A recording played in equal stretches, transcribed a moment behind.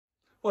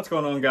What's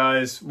going on,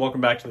 guys? Welcome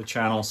back to the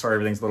channel. Sorry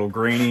everything's a little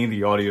grainy.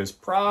 The audio is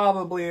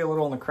probably a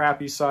little on the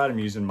crappy side. I'm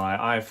using my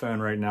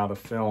iPhone right now to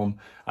film.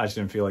 I just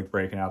didn't feel like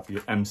breaking out the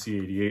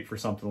MC88 for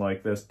something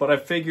like this. But I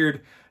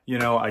figured, you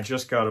know, I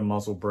just got a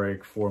muzzle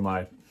brake for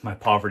my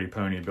poverty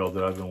pony build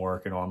that I've been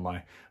working on,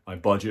 my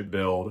budget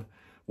build,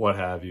 what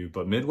have you.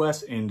 But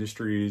Midwest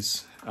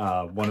Industries,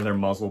 one of their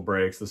muzzle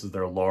brakes, this is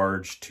their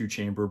large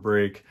 2-chamber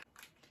brake.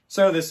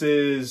 So this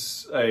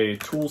is a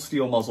tool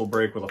steel muzzle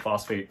brake with a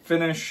phosphate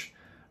finish.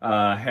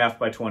 Half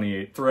by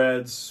 28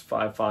 threads,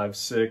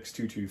 556,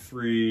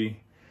 223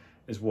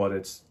 is what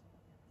it's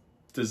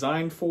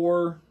designed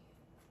for.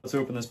 Let's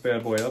open this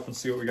bad boy up and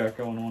see what we got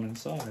going on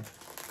inside.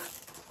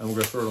 And we'll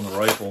go throw it on the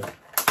rifle.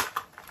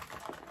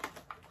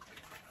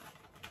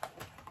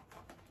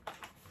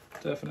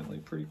 Definitely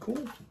pretty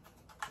cool.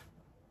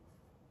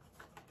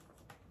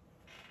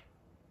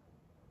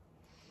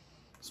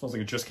 Smells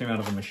like it just came out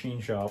of a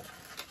machine shop.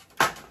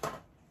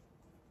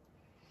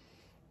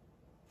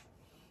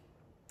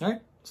 All right.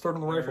 Start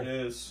on the rifle. There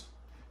it is.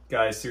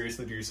 Guys,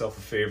 seriously, do yourself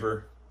a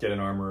favor. Get an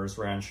armorer's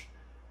wrench.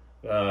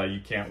 You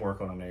can't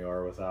work on an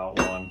AR without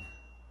one.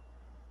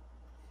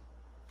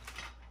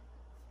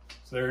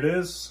 So there it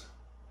is.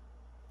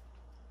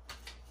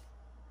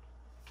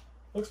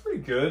 Looks pretty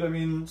good. I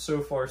mean,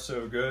 so far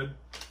so good.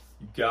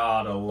 You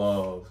gotta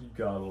love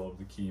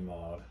the key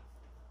mod.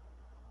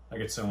 I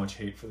get so much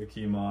hate for the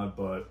key mod,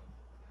 but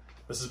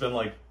this has been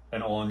like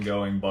an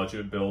ongoing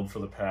budget build for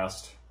the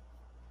past,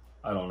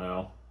 I don't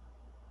know,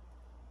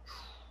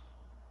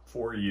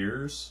 4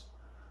 years.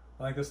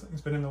 I think this thing's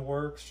been in the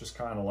works, just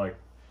kind of like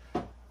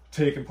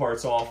taking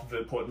parts off of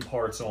it, putting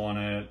parts on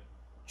it,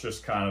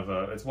 just kind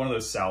of it's one of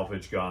those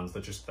salvage guns that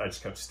I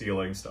just kept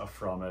stealing stuff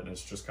from it, and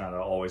it's just kind of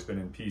always been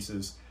in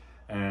pieces.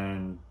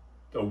 And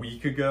a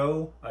week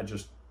ago, I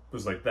just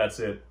was like,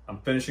 that's it, I'm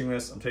finishing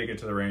this, I'm taking it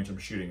to the range, I'm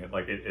shooting it.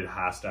 Like, it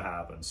has to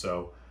happen.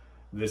 So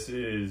this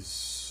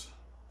is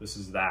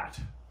that.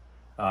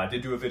 I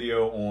did do a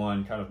video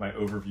on kind of my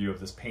overview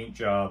of this paint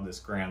job, this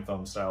Grand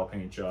Thumb style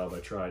paint job. I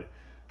tried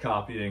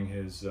copying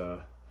his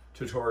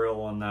tutorial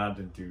on that,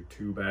 didn't do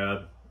too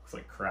bad. Looks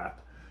like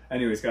crap.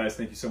 Anyways, guys,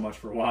 thank you so much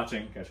for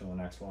watching. Catch you on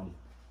the next one.